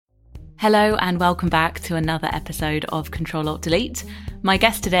Hello and welcome back to another episode of Control Alt Delete. My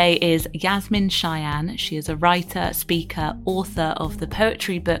guest today is Yasmin Cheyenne. She is a writer, speaker, author of the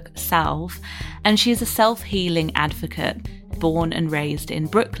poetry book Salve, and she is a self-healing advocate, born and raised in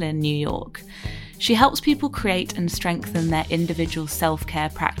Brooklyn, New York. She helps people create and strengthen their individual self-care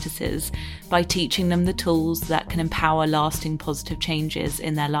practices by teaching them the tools that can empower lasting positive changes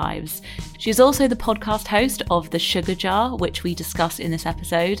in their lives. She's also the podcast host of The Sugar Jar, which we discuss in this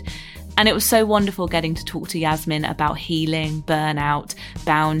episode. And it was so wonderful getting to talk to Yasmin about healing, burnout,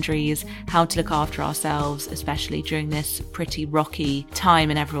 boundaries, how to look after ourselves, especially during this pretty rocky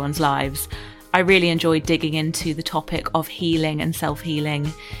time in everyone's lives. I really enjoyed digging into the topic of healing and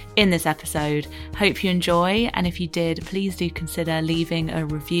self-healing in this episode. Hope you enjoy, and if you did, please do consider leaving a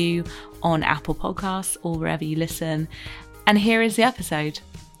review on Apple Podcasts or wherever you listen. And here is the episode.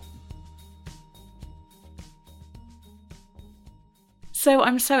 So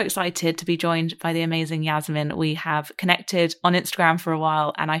I'm so excited to be joined by the amazing Yasmin. We have connected on Instagram for a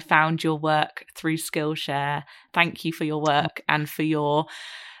while, and I found your work through Skillshare. Thank you for your work and for your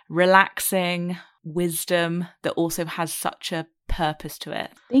relaxing wisdom that also has such a purpose to it.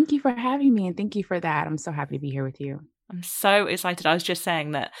 Thank you for having me, and thank you for that. I'm so happy to be here with you. I'm so excited. I was just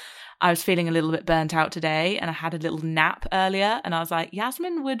saying that I was feeling a little bit burnt out today, and I had a little nap earlier, and I was like,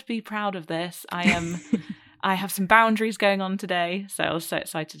 Yasmin would be proud of this. I have some boundaries going on today, so I was so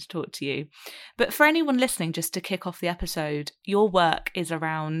excited to talk to you. But for anyone listening, just to kick off the episode, your work is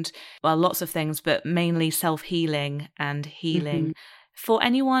around, well, lots of things, but mainly self-healing and healing. Mm-hmm. For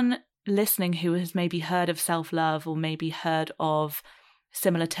anyone listening who has maybe heard of self-love or maybe heard of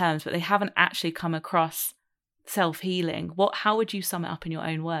similar terms, but they haven't actually come across self-healing, how would you sum it up in your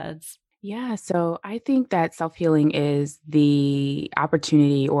own words? Yeah, so I think that self-healing is the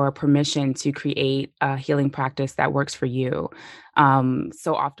opportunity or permission to create a healing practice that works for you.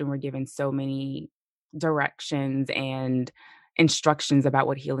 So often we're given so many directions and instructions about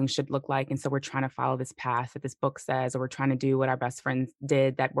what healing should look like. And so we're trying to follow this path that this book says, or we're trying to do what our best friends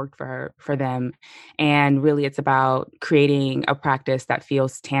did that worked for them. And really it's about creating a practice that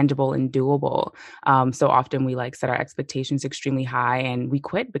feels tangible and doable. So often we set our expectations extremely high and we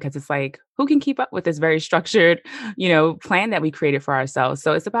quit because it's like, who can keep up with this very structured, plan that we created for ourselves?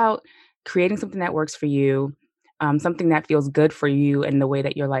 So it's about creating something that works for you, something that feels good for you in the way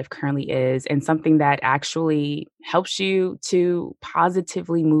that your life currently is, and something that actually helps you to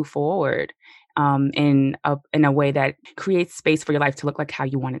positively move forward in a way that creates space for your life to look like how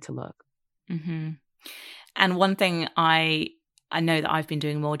you want it to look. Mm-hmm. And one thing I know that I've been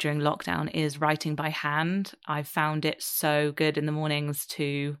doing more during lockdown is writing by hand. I've found it so good in the mornings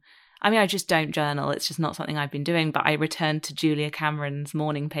I just don't journal. It's just not something I've been doing, but I returned to Julia Cameron's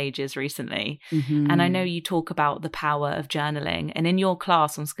morning pages recently. Mm-hmm. And I know you talk about the power of journaling. And in your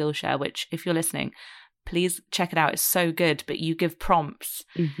class on Skillshare, which if you're listening, please check it out. It's so good, but you give prompts.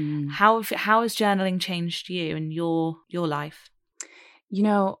 Mm-hmm. How has journaling changed you and your life?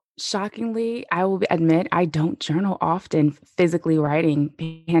 Shockingly, I will admit I don't journal often, physically writing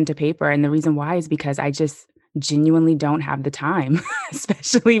pen to paper. And the reason why is because I just genuinely don't have the time,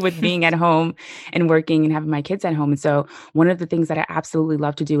 especially with being at home and working and having my kids at home. And so one of the things that I absolutely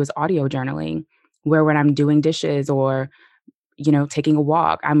love to do is audio journaling, where when I'm doing dishes or, taking a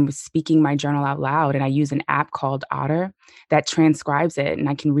walk, I'm speaking my journal out loud, and I use an app called Otter that transcribes it and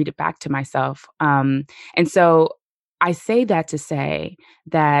I can read it back to myself. And so I say that to say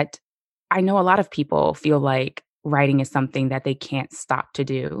that I know a lot of people feel like writing is something that they can't stop to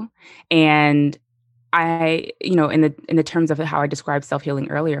do. And in the terms of how I described self-healing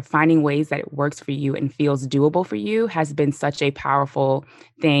earlier, finding ways that it works for you and feels doable for you has been such a powerful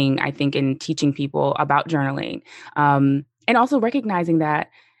thing, I think, in teaching people about journaling. And also recognizing that,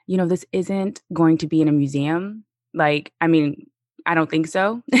 this isn't going to be in a museum. I don't think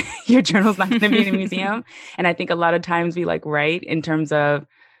so. Your journal's not going to be in a museum. And I think a lot of times we write in terms of,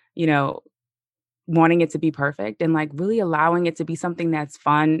 wanting it to be perfect and really allowing it to be something that's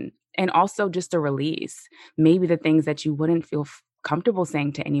fun. And also just a release, maybe the things that you wouldn't feel comfortable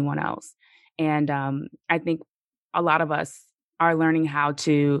saying to anyone else. And I think a lot of us are learning how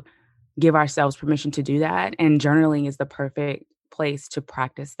to give ourselves permission to do that. And journaling is the perfect place to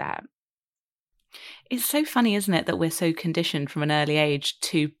practice that. It's so funny, isn't it, that we're so conditioned from an early age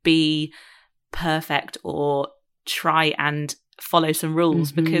to be perfect or try and follow some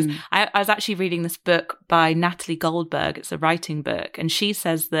rules. Mm-hmm. Because I was actually reading this book by Natalie Goldberg. It's a writing book. And she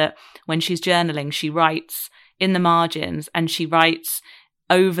says that when she's journaling, she writes in the margins and she writes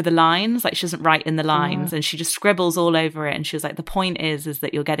over the lines. Like she doesn't write in the lines, Uh, and she just scribbles all over it. And she was like, the point is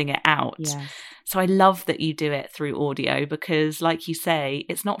that you're getting it out. yes. So I love that you do it through audio because, like you say,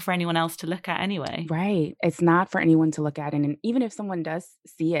 it's not for anyone else to look at anyway. Right. It's not for anyone to look at. And even if someone does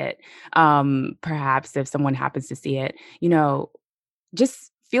see it, perhaps if someone happens to see it,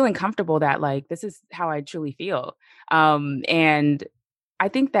 just feeling comfortable that like this is how I truly feel. And I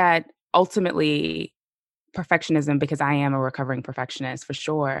think that ultimately perfectionism, because I am a recovering perfectionist for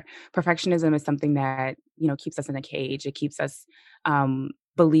sure. Perfectionism is something that, keeps us in a cage. It keeps us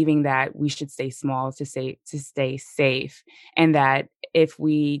believing that we should stay small to stay safe. And that if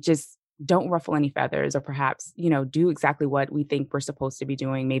we just don't ruffle any feathers or perhaps, do exactly what we think we're supposed to be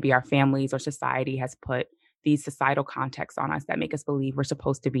doing, maybe our families or society has put these societal contexts on us that make us believe we're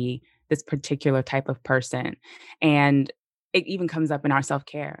supposed to be this particular type of person. And it even comes up in our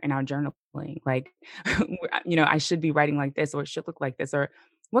self-care, in our journaling, like, I should be writing like this, or it should look like this, or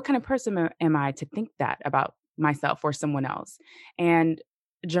what kind of person am I to think that about myself or someone else? And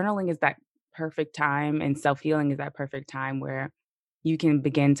journaling is that perfect time, and self-healing is that perfect time where you can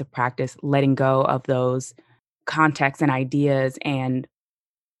begin to practice letting go of those contexts and ideas and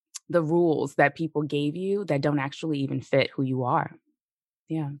the rules that people gave you that don't actually even fit who you are.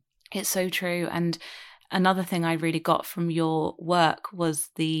 Yeah. It's so true. And another thing I really got from your work was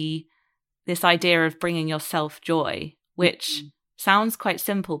this idea of bringing yourself joy, which sounds quite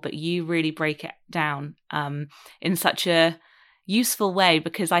simple, but you really break it down in such a useful way,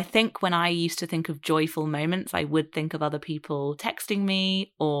 because I think when I used to think of joyful moments, I would think of other people texting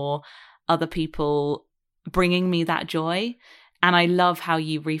me or other people bringing me that joy. And I love how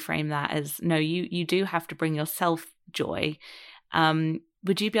you reframe that as, no, you do have to bring yourself joy.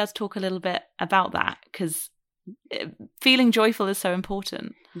 Would you be able to talk a little bit about that? Because feeling joyful is so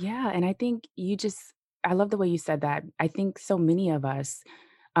important. Yeah. And I think I love the way you said that. I think so many of us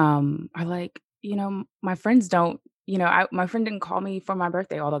are like, my friends don't, my friend didn't call me for my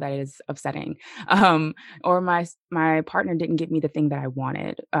birthday, although that is upsetting. Or my partner didn't get me the thing that I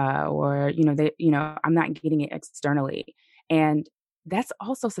wanted, or, I'm not getting it externally. And that's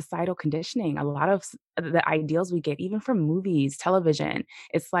also societal conditioning. A lot of the ideals we get, even from movies, television,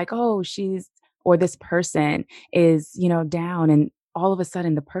 it's like, oh, or this person is, down. And all of a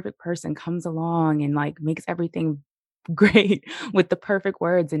sudden, the perfect person comes along and like makes everything great with the perfect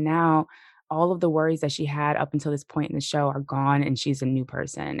words. And now all of the worries that she had up until this point in the show are gone and she's a new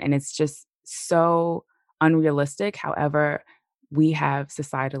person. And it's just so unrealistic. However, we have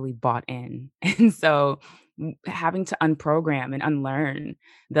societally bought in. And so having to unprogram and unlearn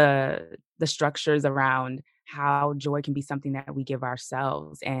the structures around how joy can be something that we give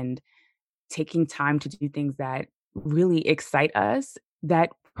ourselves, and taking time to do things that really excite us that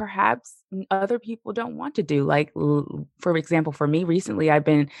perhaps other people don't want to do. Like, for example, for me recently, I've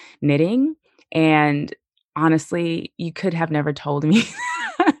been knitting, and honestly, you could have never told me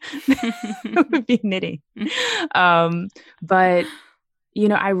I would be knitting. But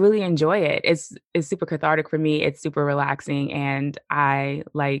I really enjoy it. It's super cathartic for me. It's super relaxing, and I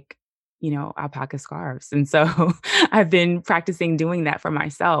like, alpaca scarves. And so I've been practicing doing that for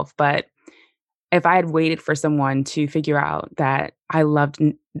myself. But if I had waited for someone to figure out that I loved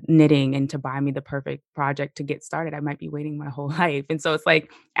knitting and to buy me the perfect project to get started, I might be waiting my whole life. And so it's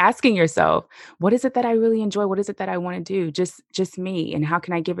like asking yourself, what is it that I really enjoy? What is it that I want to do? Just me. And how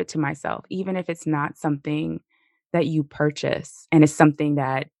can I give it to myself? Even if it's not something that you purchase, and it's something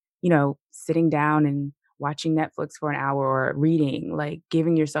that, sitting down and watching Netflix for an hour or reading, like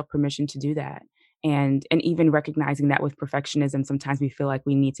giving yourself permission to do that. And even recognizing that with perfectionism, sometimes we feel like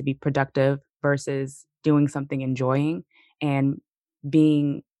we need to be productive versus doing something enjoying, and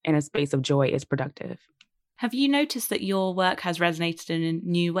being in a space of joy is productive. Have you noticed that your work has resonated in a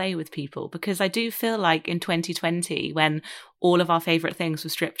new way with people? Because I do feel like in 2020, when all of our favorite things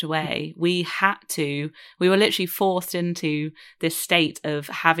were stripped away, we were literally forced into this state of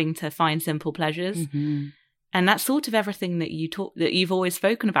having to find simple pleasures. Mm-hmm. And that's sort of everything that that you've always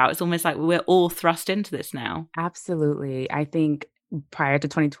spoken about. It's almost like we're all thrust into this now. Absolutely. I think prior to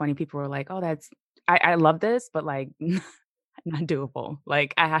 2020, people were like, oh, I love this, but like not doable.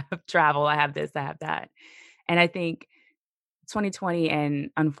 Like I have travel, I have this, I have that. And I think 2020, and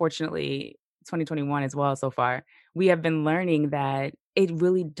unfortunately 2021 as well so far, we have been learning that it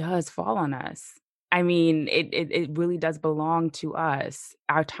really does fall on us. I mean, it really does belong to us,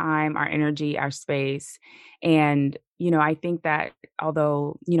 our time, our energy, our space. And, I think that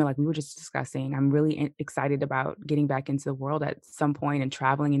although, like we were just discussing, I'm really excited about getting back into the world at some point and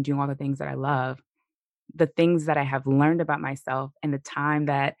traveling and doing all the things that I love. The things that I have learned about myself and the time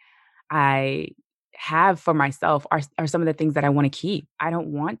that I have for myself are some of the things that I want to keep. I don't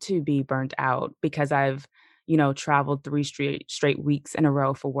want to be burnt out because I've, traveled 3 straight weeks in a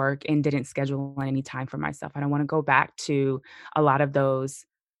row for work and didn't schedule any time for myself. I don't want to go back to a lot of those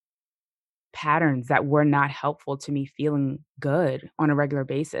patterns that were not helpful to me feeling good on a regular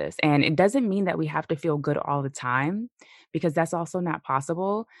basis. And it doesn't mean that we have to feel good all the time because that's also not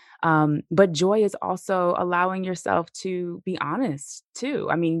possible. But joy is also allowing yourself to be honest too.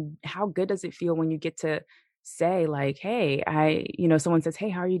 I mean, how good does it feel when you get to say like, hey, someone says, hey,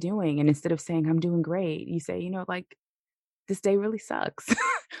 how are you doing? And instead of saying, I'm doing great, you say, like, this day really sucks.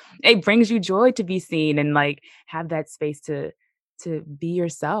 It brings you joy to be seen and like have that space to be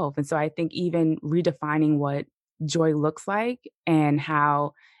yourself. And so I think even redefining what joy looks like and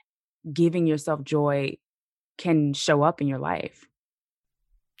how giving yourself joy can show up in your life.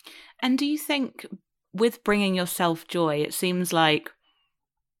 And do you think with bringing yourself joy, it seems like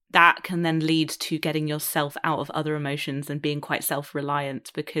that can then lead to getting yourself out of other emotions and being quite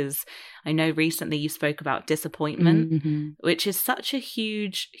self-reliant? Because I know recently you spoke about disappointment, Mm-hmm. which is such a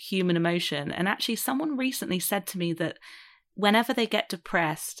huge human emotion. And actually someone recently said to me that whenever they get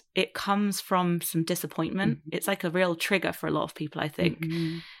depressed, it comes from some disappointment. Mm-hmm. It's like a real trigger for a lot of people, I think.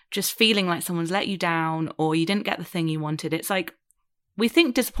 Mm-hmm. Just feeling like someone's let you down or you didn't get the thing you wanted. It's like, we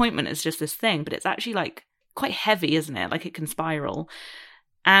think disappointment is just this thing, but it's actually like quite heavy, isn't it? Like it can spiral.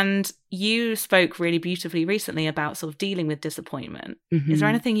 And you spoke really beautifully recently about sort of dealing with disappointment. Mm-hmm. Is there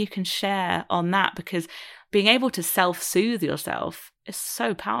anything you can share on that? Because being able to self-soothe yourself is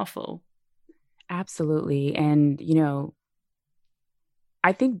so powerful. Absolutely. And,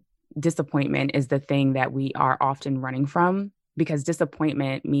 I think disappointment is the thing that we are often running from because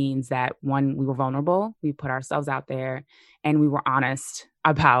disappointment means that one, we were vulnerable, we put ourselves out there, and we were honest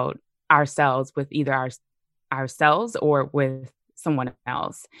about ourselves with either ourselves or with someone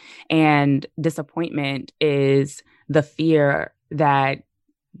else. And disappointment is the fear that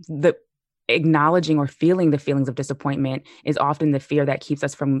the acknowledging or feeling the feelings of disappointment is often the fear that keeps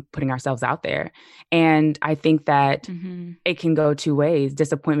us from putting ourselves out there. And I think that it can go two ways.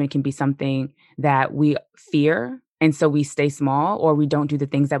 Disappointment can be something that we fear, and so we stay small or we don't do the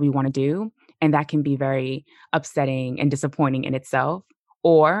things that we want to do. And that can be very upsetting and disappointing in itself.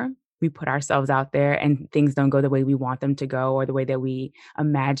 Or we put ourselves out there and things don't go the way we want them to go or the way that we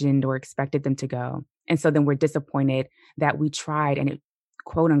imagined or expected them to go. And so then we're disappointed that we tried and it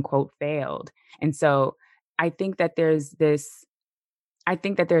quote unquote failed. And so I think that there's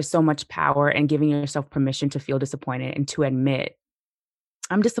so much power in giving yourself permission to feel disappointed and to admit,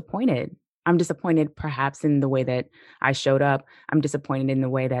 I'm disappointed. I'm disappointed perhaps in the way that I showed up. I'm disappointed in the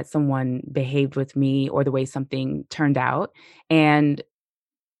way that someone behaved with me or the way something turned out. And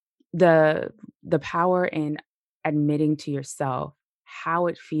the power in admitting to yourself how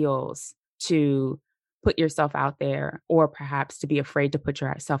it feels to put yourself out there, or perhaps to be afraid to put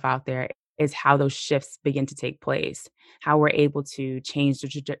yourself out there, is how those shifts begin to take place, how we're able to change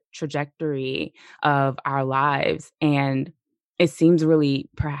the trajectory of our lives. And it seems really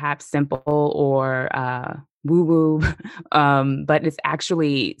perhaps simple or woo-woo, but it's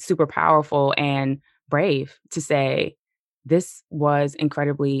actually super powerful and brave to say, this was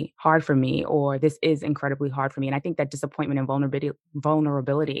incredibly hard for me, or this is incredibly hard for me. And I think that disappointment and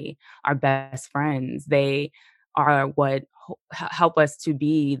vulnerability are best friends. They are what help us to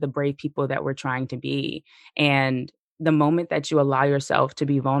be the brave people that we're trying to be. And the moment that you allow yourself to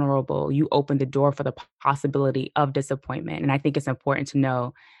be vulnerable, you open the door for the possibility of disappointment. And I think it's important to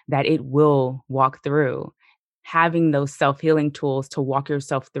know that it will walk through. Having those self-healing tools to walk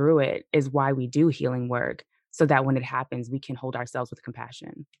yourself through it is why we do healing work, so that when it happens, we can hold ourselves with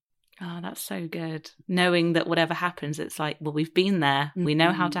compassion. Oh, that's so good. Knowing that whatever happens, it's like, well, we've been there. We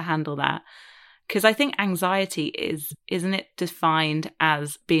know how to handle that. Because I think anxiety isn't it defined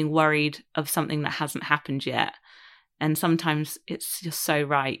as being worried of something that hasn't happened yet? And sometimes it's just so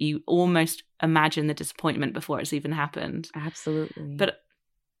right. You almost imagine the disappointment before it's even happened. Absolutely. But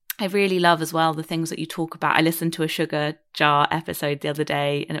I really love as well the things that you talk about. I listened to a Sugar Jar episode the other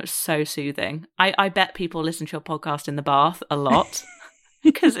day and it was so soothing. I bet people listen to your podcast in the bath a lot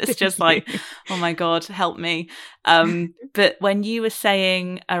because it's just like, oh my God, help me. But when you were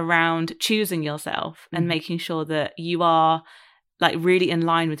saying around choosing yourself and making sure that you are like really in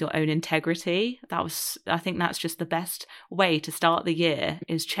line with your own integrity, I think that's just the best way to start the year,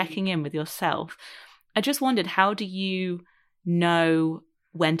 is checking in with yourself. I just wondered, how do you know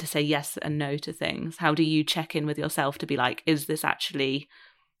when to say yes and no to things? How do you check in with yourself to be like, is this actually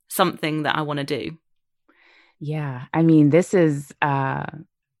something that I want to do? Yeah. I mean, this is a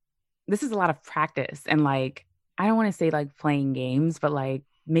lot of practice and like, I don't want to say like playing games, but like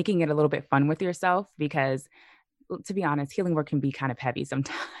making it a little bit fun with yourself, because to be honest, healing work can be kind of heavy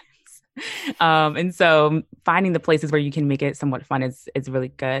sometimes. And so finding the places where you can make it somewhat fun is really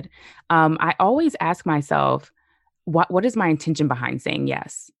good. I always ask myself, what is my intention behind saying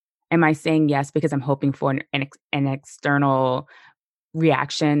yes? Am I saying yes because I'm hoping for an external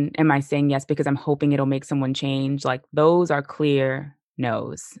reaction? Am I saying yes because I'm hoping it'll make someone change? Like, those are clear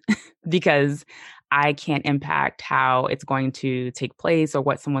no's because I can't impact how it's going to take place or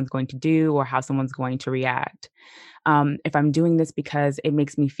what someone's going to do or how someone's going to react. If I'm doing this because it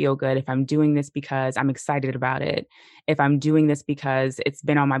makes me feel good, if I'm doing this because I'm excited about it, if I'm doing this because it's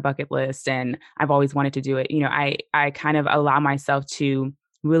been on my bucket list and I've always wanted to do it, I kind of allow myself to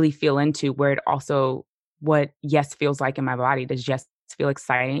really feel into where it also, what yes feels like in my body. Does yes feel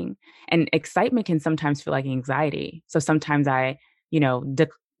exciting? And excitement can sometimes feel like anxiety. So sometimes I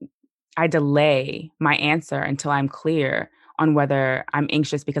delay my answer until I'm clear on whether I'm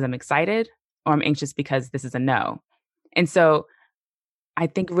anxious because I'm excited or I'm anxious because this is a no. And so I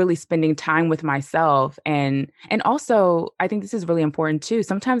think really spending time with myself, and also I think this is really important too.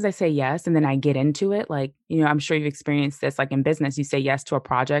 Sometimes I say yes and then I get into it. Like, I'm sure you've experienced this, like in business, you say yes to a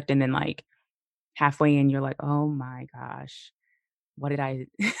project and then like halfway in you're like, oh my gosh, what did I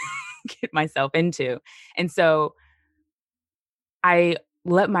get myself into? And so I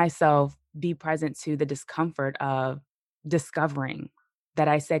let myself be present to the discomfort of discovering that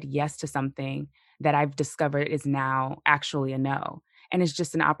I said yes to something that I've discovered is now actually a no. And it's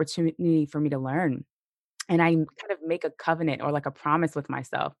just an opportunity for me to learn. And I kind of make a covenant or like a promise with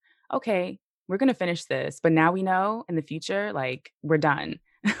myself. Okay, we're going to finish this, but now we know in the future, like, we're done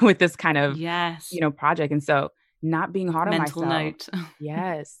with this kind of, Yes. project. And so not being hard on Mental myself. note.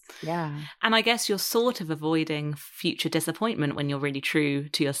 Yes. Yeah. And I guess you're sort of avoiding future disappointment when you're really true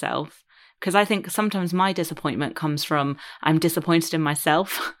to yourself. Because I think sometimes my disappointment comes from I'm disappointed in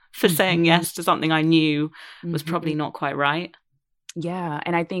myself for saying yes to something I knew was probably not quite right. Yeah.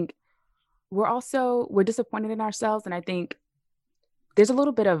 And I think we're disappointed in ourselves. And I think there's a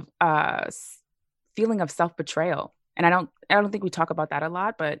little bit of feeling of self-betrayal. And I don't think we talk about that a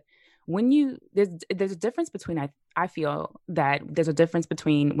lot, but when there's a difference between, I feel that there's a difference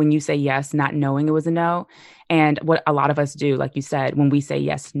between when you say yes, not knowing it was a no, and what a lot of us do, like you said, when we say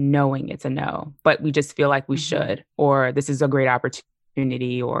yes, knowing it's a no, but we just feel like we should, or this is a great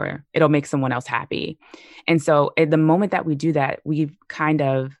opportunity, or it'll make someone else happy. And so at the moment that we do that, we've kind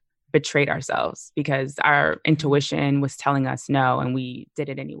of betrayed ourselves because our intuition was telling us no, and we did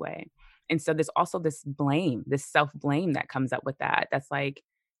it anyway. And so there's also this self-blame that comes up with that. That's like,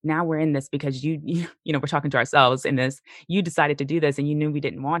 now we're in this because we're talking to ourselves in this. You decided to do this and you knew we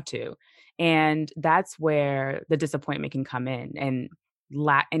didn't want to. And that's where the disappointment can come in, and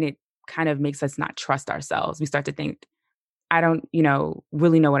it kind of makes us not trust ourselves. We start to think, I don't,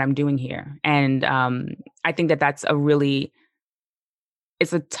 really know what I'm doing here. And I think that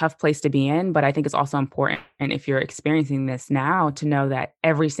it's a tough place to be in, but I think it's also important, and if you're experiencing this now, to know that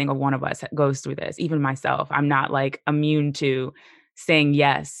every single one of us goes through this, even myself. I'm not like immune to saying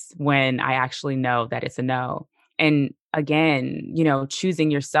yes when I actually know that it's a no. And again,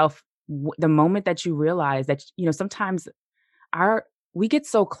 choosing yourself, the moment that you realize that, sometimes we get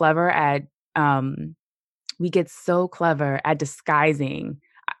so clever at disguising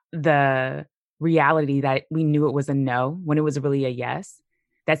the reality that we knew it was a no when it was really a yes,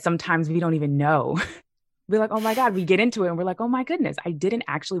 that sometimes we don't even know. We're like, oh my God, we get into it and we're like, oh my goodness, I didn't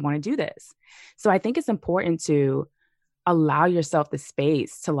actually want to do this. So I think it's important to allow yourself the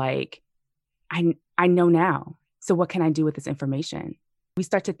space to like, I know now. So what can I do with this information? We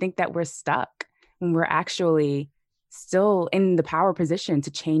start to think that we're stuck when we're actually still in the power position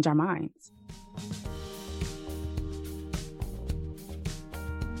to change our minds.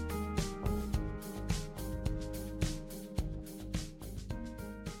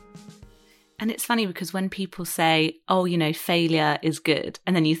 And it's funny because when people say, oh, failure is good,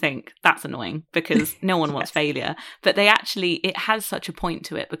 and then you think that's annoying because no one wants failure, but it has such a point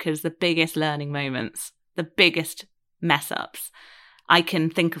to it, because the biggest learning moments, the biggest mess ups, I can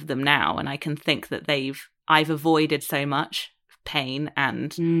think of them now, and I can think that I've avoided so much pain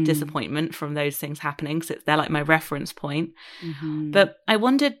and disappointment from those things happening. So they're like my reference point. But I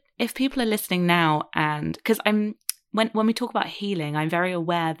wondered if people are listening now, and because when we talk about healing, I'm very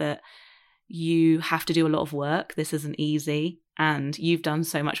aware that you have to do a lot of work. This isn't easy, and you've done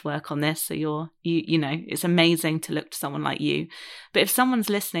so much work on this. So it's amazing to look to someone like you. But if someone's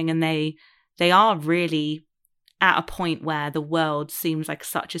listening and they are really at a point where the world seems like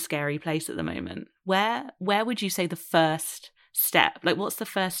such a scary place at the moment, where would you say the first step? Like, what's the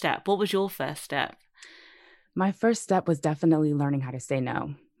first step? What was your first step? My first step was definitely learning how to say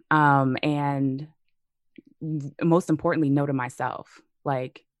no. And most importantly, no to myself.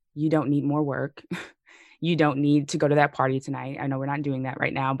 Like, you don't need more work. You don't need to go to that party tonight. I know we're not doing that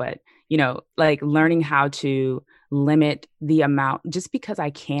right now, but like learning how to limit the amount. Just because I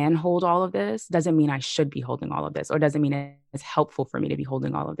can hold all of this doesn't mean I should be holding all of this, or doesn't mean it's helpful for me to be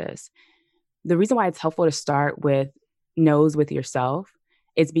holding all of this. The reason why it's helpful to start with no's with yourself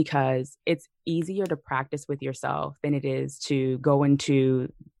is because it's easier to practice with yourself than it is to go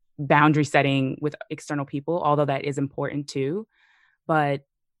into boundary setting with external people, although that is important too. But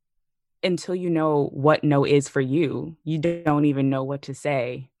until you know what no is for you, you don't even know what to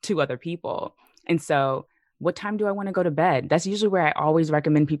say to other people. And so, what time do I want to go to bed? That's usually where I always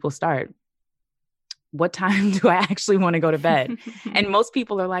recommend people start. What time do I actually want to go to bed? And most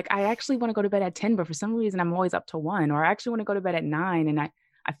people are like, I actually want to go to bed at 10, but for some reason I'm always up to 1, or I actually want to go to bed at 9. And I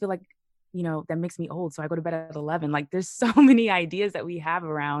feel like, that makes me old. So I go to bed at 11. Like, there's so many ideas that we have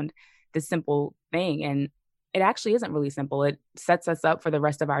around this simple thing. And it actually isn't really simple. It sets us up for the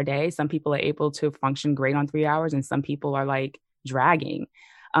rest of our day. Some people are able to function great on 3 hours, and some people are like dragging.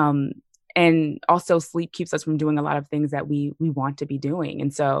 And also, sleep keeps us from doing a lot of things that we want to be doing.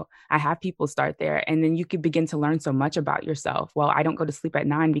 And so I have people start there, and then you could begin to learn so much about yourself. Well, I don't go to sleep at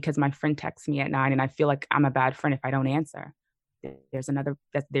 9 because my friend texts me at 9 and I feel like I'm a bad friend if I don't answer. There's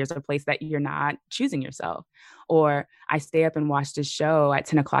a place that you're not choosing yourself. Or I stay up and watch this show at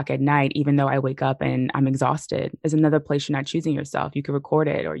 10 o'clock at night, even though I wake up and I'm exhausted. There's another place you're not choosing yourself. You can record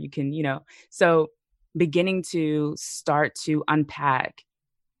it, or you can, so beginning to start to unpack,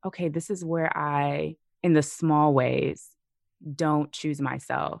 okay, this is where I, in the small ways, don't choose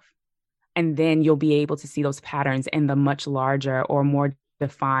myself. And then you'll be able to see those patterns in the much larger or more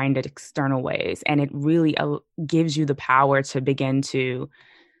defined external ways. And it really gives you the power to begin to,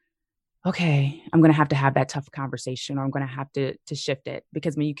 okay, I'm going to have that tough conversation, or I'm going to have to shift it.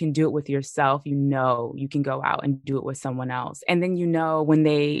 Because when you can do it with yourself, you can go out and do it with someone else. And then, when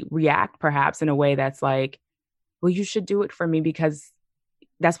they react perhaps in a way that's like, well, you should do it for me because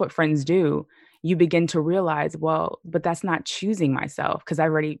that's what friends do. You begin to realize, well, but that's not choosing myself because I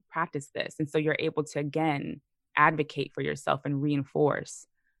already practiced this. And so you're able to, again, advocate for yourself and reinforce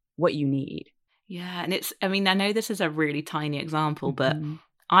what you need. Yeah. And I know this is a really tiny example, but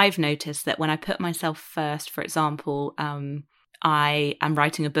I've noticed that when I put myself first, for example, I am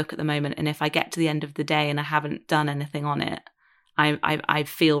writing a book at the moment. And if I get to the end of the day and I haven't done anything on it, I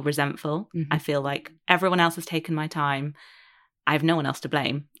feel resentful. I feel like everyone else has taken my time. I have no one else to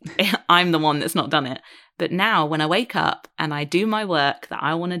blame. I'm the one that's not done it. But now when I wake up and I do my work that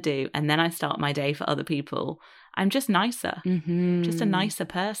I want to do, and then I start my day for other people, I'm just nicer, just a nicer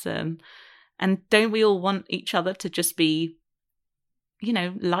person. And don't we all want each other to just be,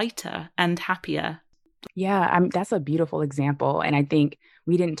 lighter and happier? Yeah, that's a beautiful example. And I think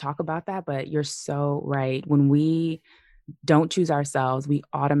we didn't talk about that, but you're so right. When we don't choose ourselves, we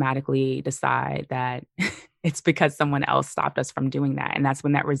automatically decide that it's because someone else stopped us from doing that. And that's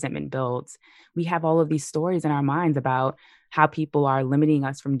when that resentment builds. We have all of these stories in our minds about how people are limiting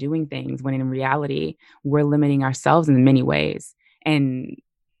us from doing things, when in reality, we're limiting ourselves in many ways. And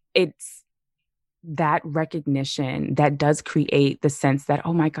it's that recognition that does create the sense that,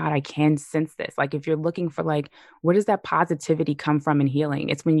 oh my God, I can sense this. Like, if you're looking for where does that positivity come from in healing?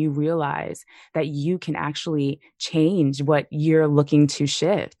 It's when you realize that you can actually change what you're looking to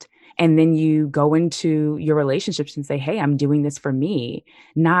shift. And then you go into your relationships and say, hey, I'm doing this for me,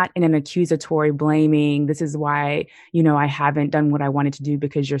 not in an accusatory, blaming, this is why, I haven't done what I wanted to do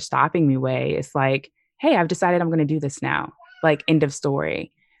because you're stopping me way. It's like, hey, I've decided I'm going to do this now. Like, end of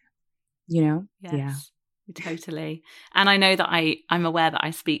story. Yes, yeah, totally. And I know that I'm aware that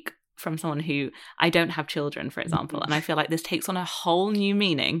I speak from someone who, I don't have children, for example, and I feel like this takes on a whole new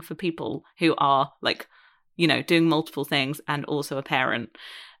meaning for people who are doing multiple things and also a parent.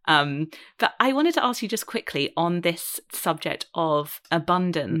 But I wanted to ask you just quickly on this subject of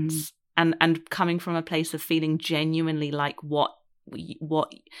abundance and coming from a place of feeling genuinely like what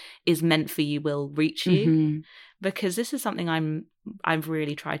is meant for you will reach you, because this is something I've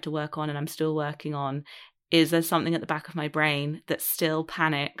really tried to work on, and I'm still working on. Is there's something at the back of my brain that still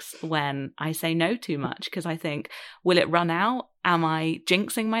panics when I say no too much, because I think, will it run out? Am I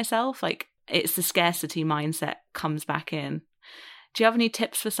jinxing myself? Like, it's the scarcity mindset comes back in. Do you have any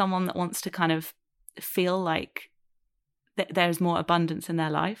tips for someone that wants to kind of feel like there's more abundance in their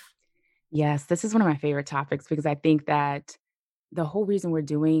life? Yes, this is one of my favorite topics, because I think that the whole reason we're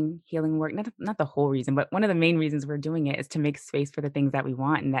doing healing work, not the whole reason, but one of the main reasons we're doing it is to make space for the things that we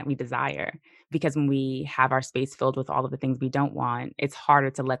want and that we desire. Because when we have our space filled with all of the things we don't want, it's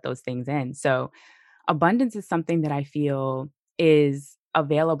harder to let those things in. So abundance is something that I feel is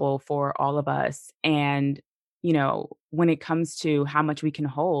available for all of us. And, when it comes to how much we can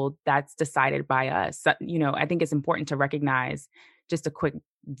hold, that's decided by us. So, I think it's important to recognize just a quick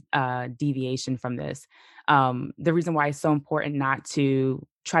deviation from this. The reason why it's so important not to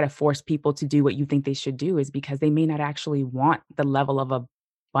try to force people to do what you think they should do is because they may not actually want the level of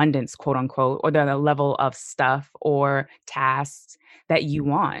abundance, quote unquote, or the level of stuff or tasks that you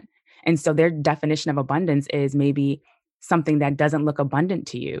want. And so their definition of abundance is maybe something that doesn't look abundant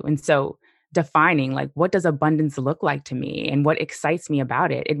to you. And so defining like, what does abundance look like to me and what excites me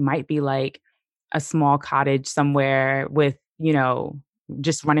about it? It might be like a small cottage somewhere with,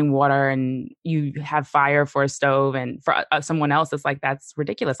 just running water, and you have fire for a stove, and for someone else it's like, that's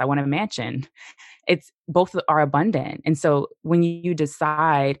ridiculous, I want a mansion. It's both are abundant. And so when you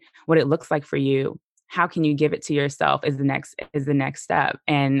decide what it looks like for you, how can you give it to yourself is the next step.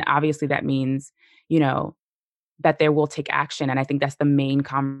 And obviously that means, that there will take action. And I think that's the main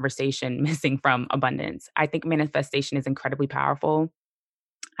conversation missing from abundance. I think manifestation is incredibly powerful.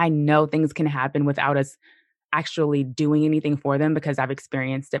 I know things can happen without us actually doing anything for them because I've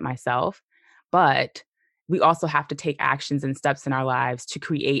experienced it myself. But we also have to take actions and steps in our lives to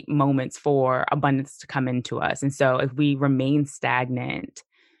create moments for abundance to come into us. And so if we remain stagnant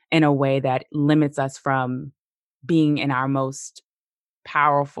in a way that limits us from being in our most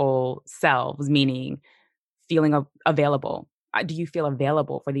powerful selves, meaning feeling available. Do you feel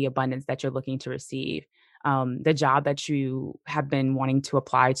available for the abundance that you're looking to receive? The job that you have been wanting to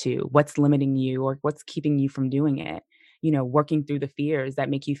apply to, what's limiting you or what's keeping you from doing it? Working through the fears that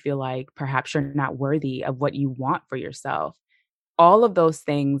make you feel like perhaps you're not worthy of what you want for yourself. All of those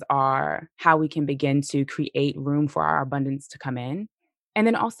things are how we can begin to create room for our abundance to come in. And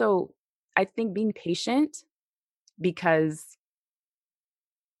then also, I think being patient, because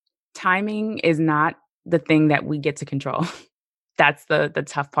timing is not the thing that we get to control. That's the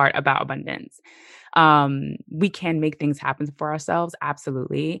tough part about abundance. We can make things happen for ourselves,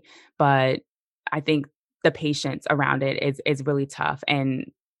 absolutely. But I think the patience around it is really tough.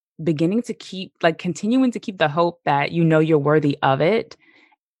 And continuing to keep the hope that you're worthy of it.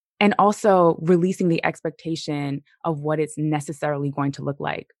 And also releasing the expectation of what it's necessarily going to look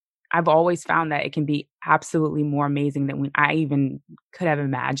like. I've always found that it can be absolutely more amazing than I even could have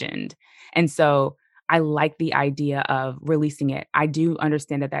imagined. And so I like the idea of releasing it. I do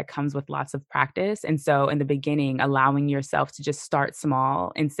understand that comes with lots of practice. And so in the beginning, allowing yourself to just start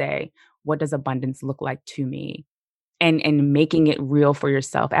small and say, what does abundance look like to me? And making it real for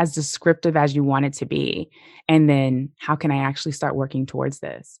yourself, as descriptive as you want it to be. And then how can I actually start working towards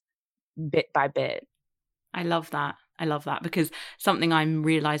this bit by bit? I love that. Because something I'm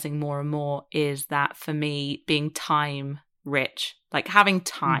realizing more and more is that for me, being time rich, like having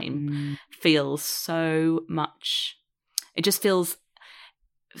time feels so much, it just feels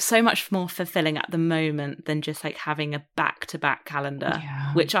so much more fulfilling at the moment than just like having a back-to-back calendar,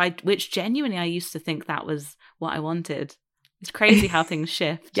 which genuinely I used to think that was what I wanted. It's crazy how things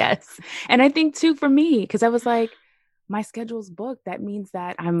shift. Yes. And I think too, for me, because I was like, my schedule's booked, that means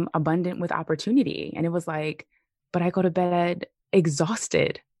that I'm abundant with opportunity. And it was like, but I go to bed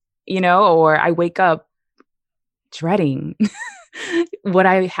exhausted, or I wake up dreading what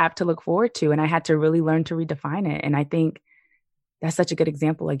I have to look forward to. And I had to really learn to redefine it. And I think that's such a good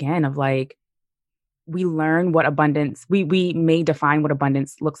example again of like, we learn what abundance, we may define what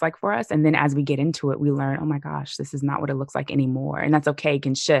abundance looks like for us. And then as we get into it, we learn, oh my gosh, this is not what it looks like anymore. And that's okay. It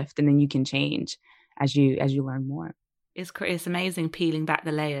can shift. And then you can change as you learn more. It's amazing peeling back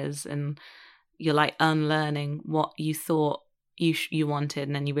the layers, and you're like unlearning what you thought you wanted,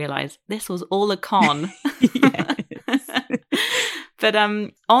 and then you realize this was all a con. But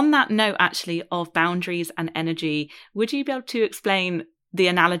on that note, actually, of boundaries and energy, would you be able to explain the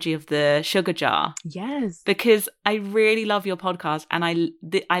analogy of the sugar jar? Yes. Because I really love your podcast, and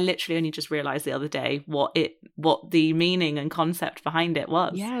I literally only just realized the other day what the meaning and concept behind it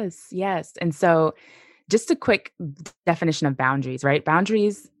was. Yes. And so just a quick definition of boundaries, right?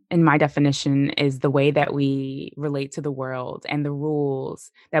 Boundaries, in my definition, is the way that we relate to the world and the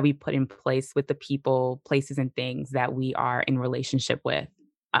rules that we put in place with the people, places, and things that we are in relationship with.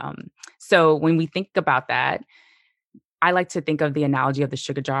 So when we think about that, I like to think of the analogy of the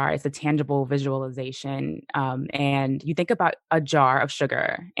sugar jar as a tangible visualization. And you think about a jar of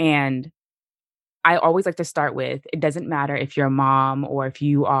sugar, and I always like to start with, it doesn't matter if you're a mom or if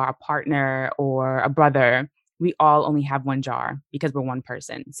you are a partner or a brother, we all only have one jar because we're one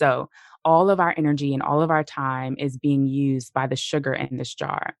person. So all of our energy and all of our time is being used by the sugar in this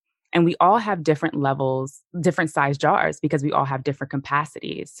jar. And we all have different levels, different size jars because we all have different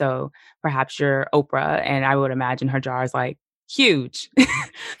capacities. So perhaps you're Oprah, and I would imagine her jar is like huge.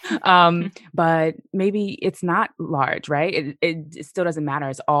 But maybe it's not large, right? It still doesn't matter.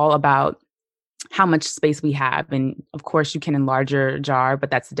 It's all about how much space we have. And of course, you can enlarge your jar, but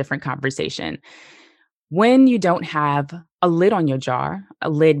that's a different conversation. When you don't have a lid on your jar, a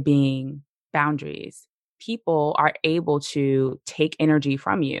lid being boundaries, people are able to take energy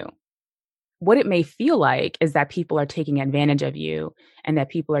from you. What it may feel like is that people are taking advantage of you, and that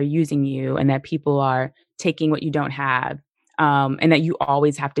people are using you, and that people are taking what you don't have. And that you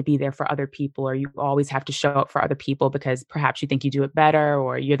always have to be there for other people, or you always have to show up for other people because perhaps you think you do it better,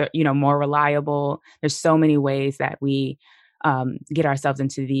 or you're more reliable. There's so many ways that we get ourselves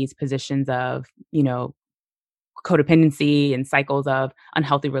into these positions of, codependency and cycles of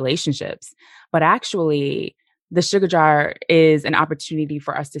unhealthy relationships. But actually, the sugar jar is an opportunity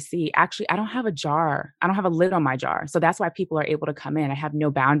for us to see, actually, I don't have a jar. I don't have a lid on my jar. So that's why people are able to come in. I have no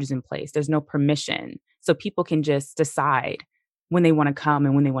boundaries in place. There's no permission. So people can just decide when they want to come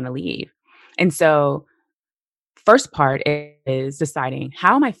and when they want to leave. And so first part is deciding,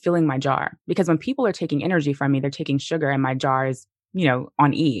 how am I filling my jar? Because when people are taking energy from me, they're taking sugar, and my jar is,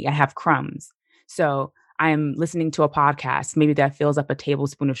 on E. I have crumbs. So I'm listening to a podcast. Maybe that fills up a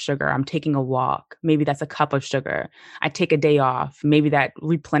tablespoon of sugar. I'm taking a walk. Maybe that's a cup of sugar. I take a day off. Maybe that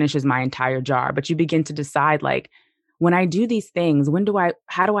replenishes my entire jar. But you begin to decide, like, when I do these things,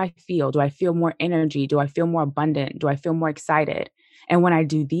 how do I feel? Do I feel more energy? Do I feel more abundant? Do I feel more excited? And when I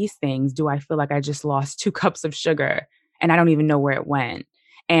do these things, do I feel like I just lost 2 cups of sugar and I don't even know where it went?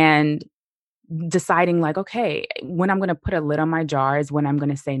 And deciding, like, okay, when I'm going to put a lid on my jar is when I'm going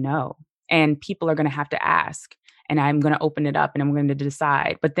to say no. And people are going to have to ask, and I'm going to open it up, and I'm going to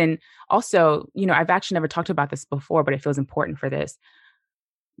decide. But then also, I've actually never talked about this before, but it feels important for this.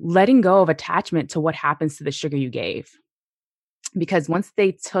 Letting go of attachment to what happens to the sugar you gave. Because once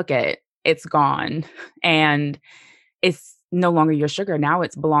they took it, it's gone, and it's no longer your sugar. Now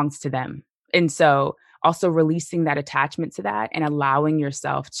it belongs to them. And so also releasing that attachment to that and allowing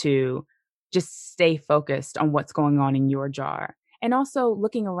yourself to just stay focused on what's going on in your jar. And also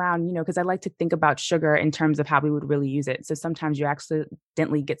looking around, because I like to think about sugar in terms of how we would really use it. So sometimes you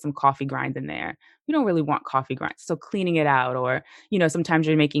accidentally get some coffee grinds in there. You don't really want coffee grinds. So cleaning it out, or, sometimes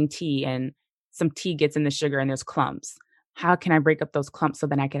you're making tea and some tea gets in the sugar and there's clumps. How can I break up those clumps so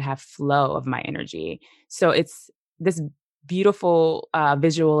then I can have flow of my energy? So it's this beautiful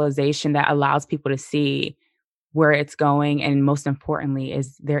visualization that allows people to see where it's going. And most importantly,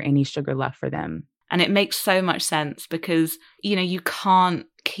 is there any sugar left for them? And it makes so much sense because, you can't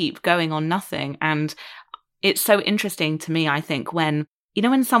keep going on nothing. And it's so interesting to me, I think, when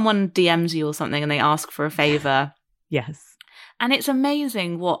someone DMs you or something and they ask for a favor. Yes. And it's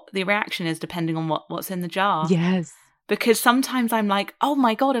amazing what the reaction is depending on what's in the jar. Yes. Because sometimes I'm like, oh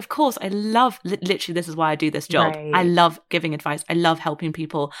my God, of course, I love, literally, this is why I do this job. Right. I love giving advice. I love helping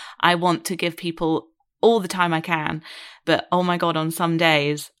people. I want to give people all the time I can. But oh my God, on some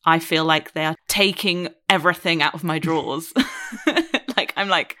days, I feel like they are taking everything out of my drawers. Like, I'm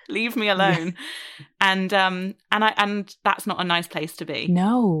like, leave me alone. Yeah. And that's not a nice place to be.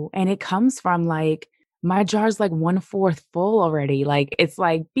 No. And it comes from, like, my jar's like 1/4 full already. Like, it's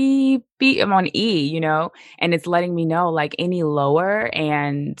like beep, beep, I'm on E, and it's letting me know, like, any lower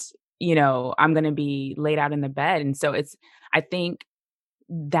and, I'm going to be laid out in the bed. And so I think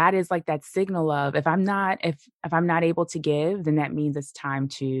that is like that signal of, if I'm not able to give, then that means it's time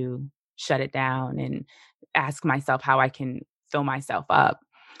to shut it down and ask myself how I can fill myself up.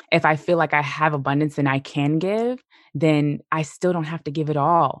 If I feel like I have abundance and I can give, then I still don't have to give it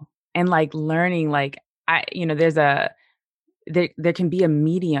all. And, like, learning, like, there can be a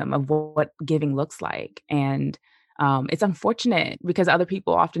medium of what giving looks like. And it's unfortunate because other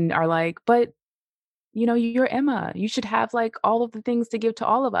people often are like, but you're Emma. You should have, like, all of the things to give to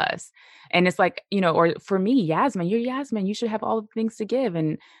all of us. And it's like, or for me, Yasmin, you're Yasmin. You should have all of the things to give.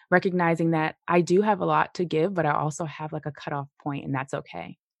 And recognizing that I do have a lot to give, but I also have, like, a cutoff point, and that's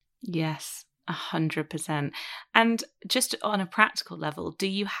okay. Yes, 100%. And just on a practical level, do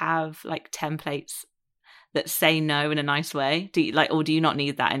you have, like, templates that say no in a nice way? Do you, or do you not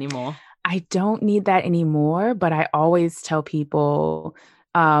need that anymore? I don't need that anymore, but I always tell people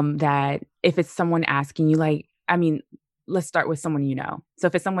that if it's someone asking you, like, let's start with someone So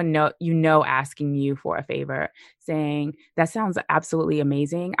if it's someone asking you for a favor, saying, that sounds absolutely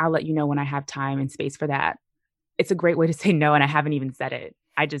amazing, I'll let you know when I have time and space for that. It's a great way to say no, and I haven't even said it.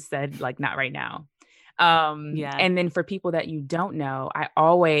 I just said, like, not right now. And then for people that you don't know, I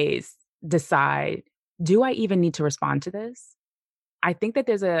always decide, do I even need to respond to this? I think that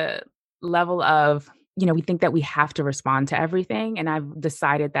there's a level of, we think that we have to respond to everything. And I've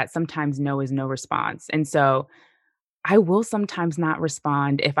decided that sometimes no is no response. And so I will sometimes not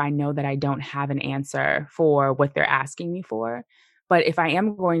respond if I know that I don't have an answer for what they're asking me for. But if I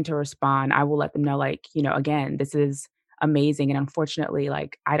am going to respond, I will let them know, like, again, this is amazing. And unfortunately,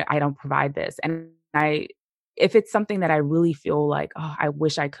 like, I don't provide this. And if it's something that I really feel like, oh, I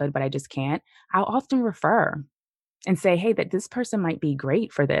wish I could, but I just can't, I'll often refer and say, hey, that this person might be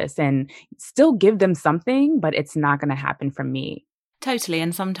great for this, and still give them something, but it's not going to happen from me. Totally.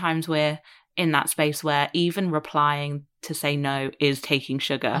 And sometimes we're in that space where even replying to say no is taking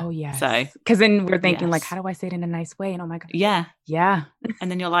sugar. Oh, yes. So, because then we're thinking like, how do I say it in a nice way? And oh my God. Yeah. Yeah. And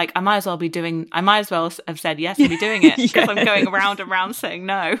then you're like, I might as well have said yes and be doing it because I'm going around and around saying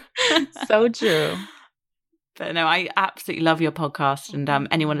no. So true. But no, I absolutely love your podcast. And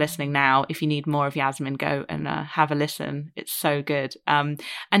anyone listening now, if you need more of Yasmin, go and have a listen. It's so good. And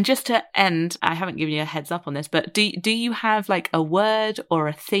just to end, I haven't given you a heads up on this, but do you have like a word or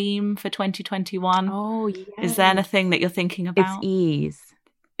a theme for 2021? Oh, yes. Is there anything that you're thinking about? It's ease.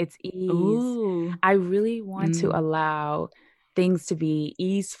 It's ease. Ooh. I really want to allow things to be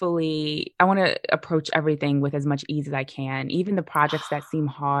easefully. I want to approach everything with as much ease as I can, even the projects that seem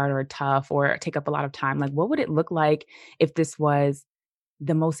hard or tough or take up a lot of time. Like, what would it look like if this was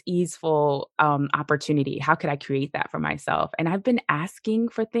the most easeful opportunity? How could I create that for myself? And I've been asking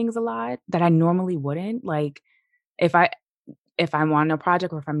for things a lot that I normally wouldn't. Like, if I'm on a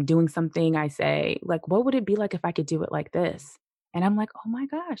project or if I'm doing something, I say, like, what would it be like if I could do it like this? And I'm like, oh my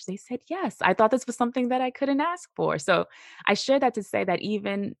gosh, they said yes. I thought this was something that I couldn't ask for. So I share that to say that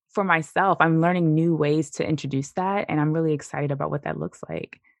even for myself, I'm learning new ways to introduce that. And I'm really excited about what that looks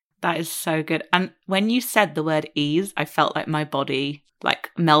like. That is so good. And when you said the word ease, I felt like my body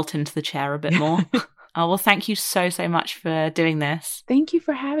like melt into the chair a bit more. Oh, well, thank you so much for doing this. Thank you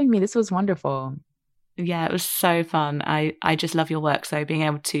for having me. This was wonderful. Yeah, it was so fun. I just love your work. So being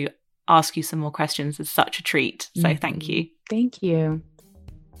able to ask you some more questions is such a treat. So thank you. Thank you.